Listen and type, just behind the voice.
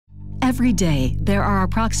Every day, there are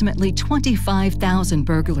approximately 25,000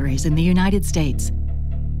 burglaries in the United States.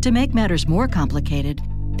 To make matters more complicated,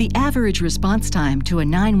 the average response time to a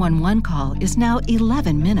 911 call is now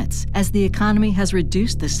 11 minutes as the economy has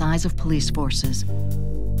reduced the size of police forces.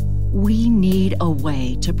 We need a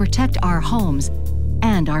way to protect our homes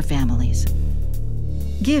and our families.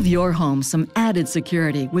 Give your home some added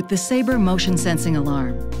security with the SABRE motion sensing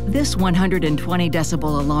alarm. This 120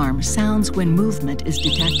 decibel alarm sounds when movement is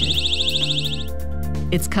detected.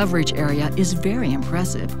 Its coverage area is very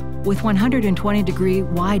impressive, with 120-degree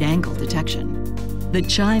wide-angle detection. The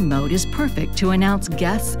chime mode is perfect to announce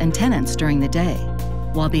guests and tenants during the day,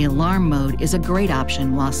 while the alarm mode is a great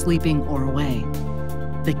option while sleeping or away.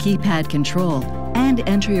 The keypad control and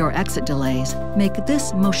entry or exit delays make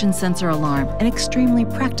this motion sensor alarm an extremely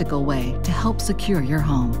practical way to help secure your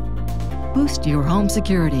home. Boost your home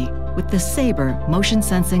security with the SABRE motion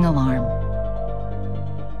sensing alarm.